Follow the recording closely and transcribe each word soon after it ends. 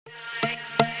Hey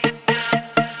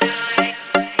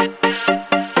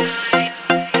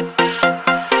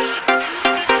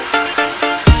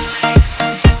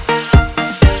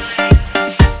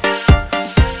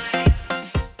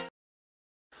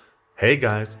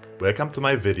guys, welcome to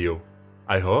my video.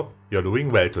 I hope you're doing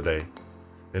well today.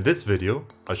 In this video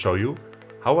I'll show you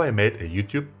how I made a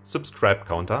YouTube subscribe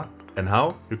counter and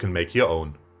how you can make your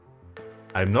own.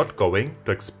 I'm not going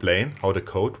to explain how the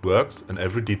code works in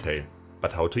every detail,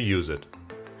 but how to use it.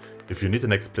 If you need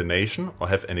an explanation or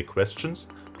have any questions,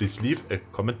 please leave a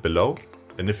comment below,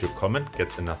 and if your comment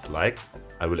gets enough likes,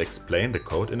 I will explain the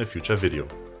code in a future video.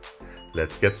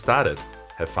 Let's get started,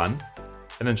 have fun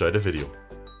and enjoy the video.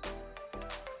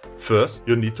 First,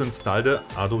 you need to install the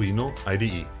Arduino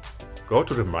IDE. Go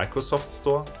to the Microsoft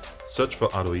Store, search for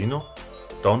Arduino,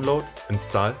 download,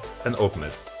 install and open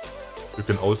it. You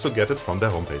can also get it from their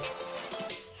homepage.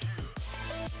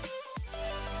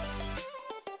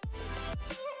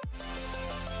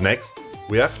 Next,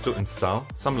 we have to install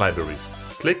some libraries.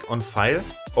 Click on File,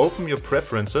 open your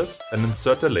preferences and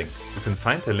insert a link. You can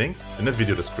find the link in the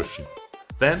video description.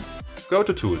 Then, go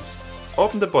to Tools,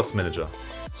 open the Bots Manager.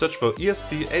 Search for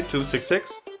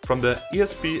ESP8266 from the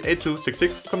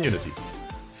ESP8266 community.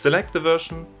 Select the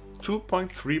version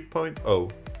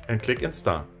 2.3.0 and click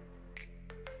Install.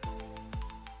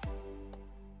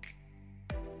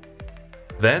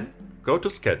 Then go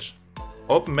to Sketch,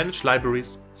 open Manage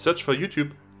Libraries, search for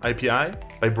YouTube IPI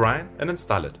by Brian and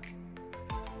install it.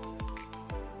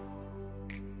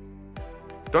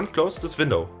 Don't close this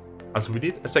window, as we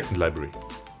need a second library.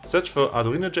 Search for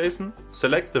Arduino JSON,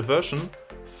 select the version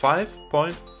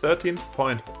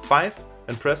 5.13.5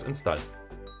 and press Install.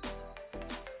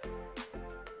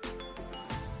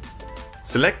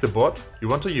 Select the board you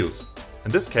want to use,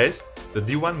 in this case the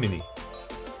D1 Mini.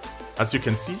 As you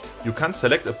can see, you can't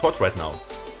select a port right now.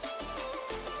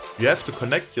 You have to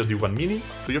connect your D1 Mini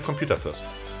to your computer first.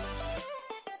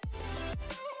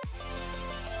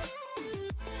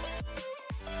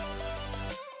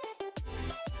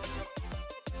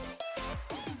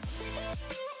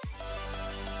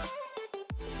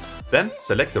 Then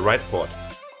select the right port.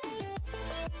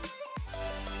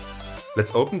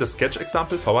 Let's open the sketch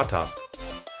example for our task.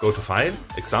 Go to File,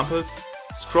 Examples,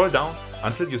 scroll down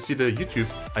until you see the YouTube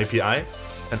IPI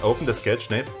and open the sketch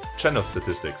named Channel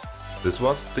Statistics. This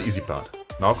was the easy part.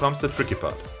 Now comes the tricky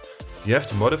part. You have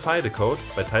to modify the code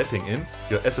by typing in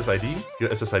your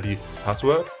SSID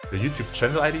password, your YouTube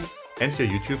channel ID and your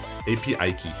YouTube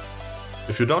API key.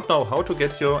 If you don't know how to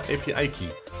get your API key,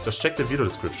 just check the video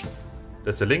description.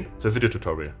 There's a link to a video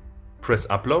tutorial. Press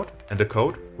Upload and the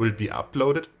code will be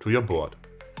uploaded to your board.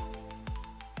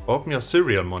 Open your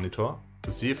serial monitor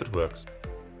to see if it works.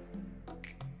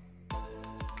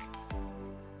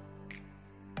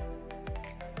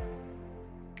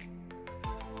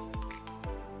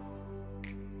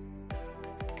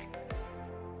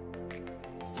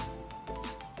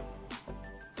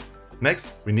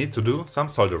 Next, we need to do some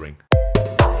soldering.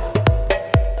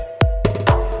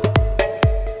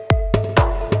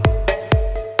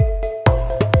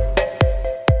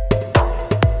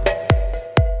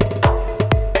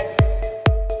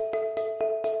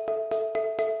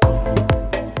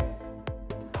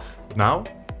 Now,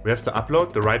 we have to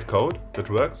upload the right code that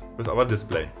works with our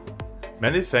display.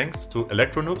 Many thanks to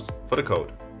Electronoobs for the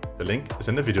code. The link is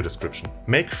in the video description.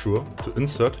 Make sure to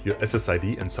insert your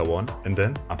SSID and so on and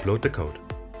then upload the code.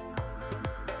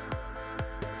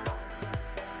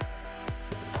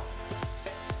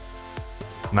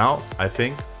 Now, I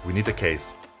think we need a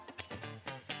case.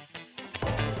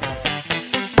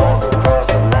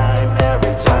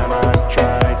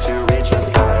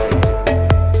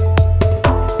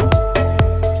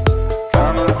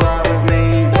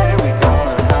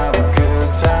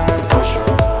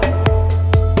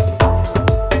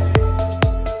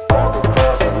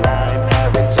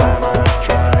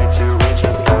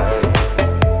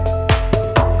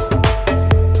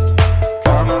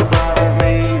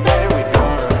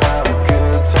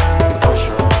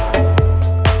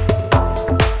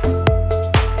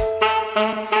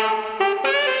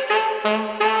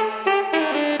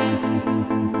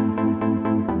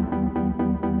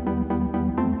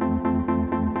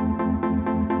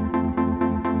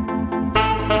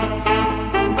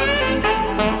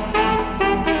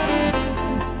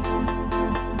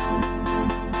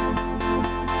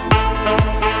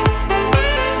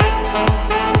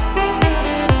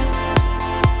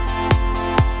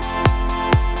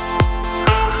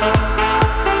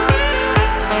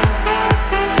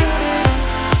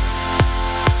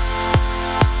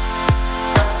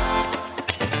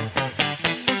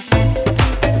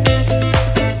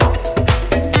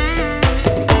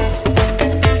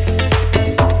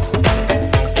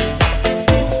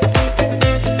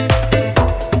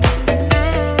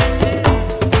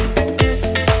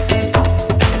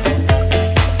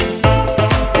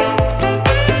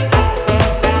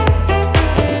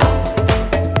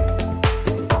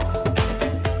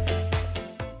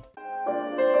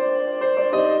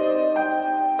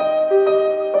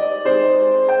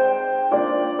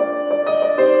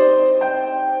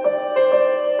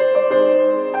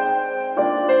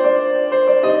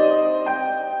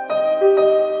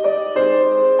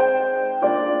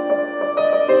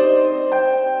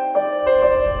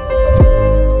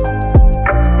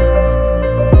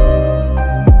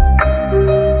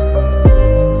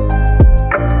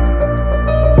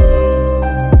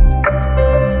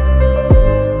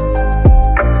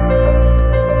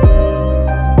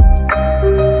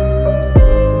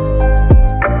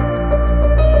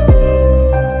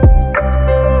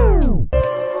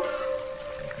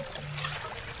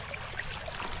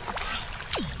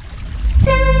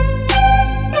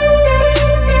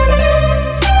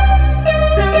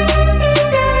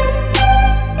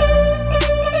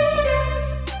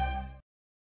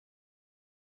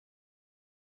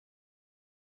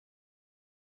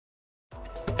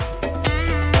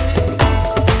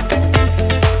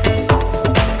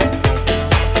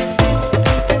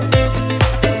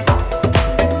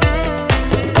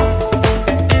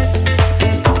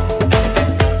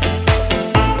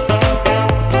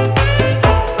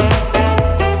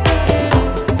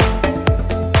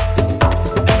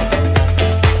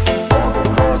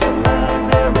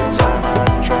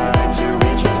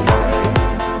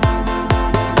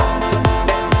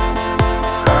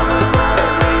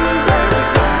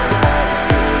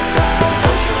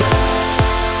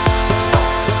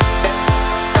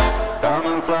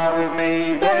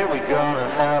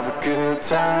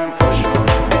 time.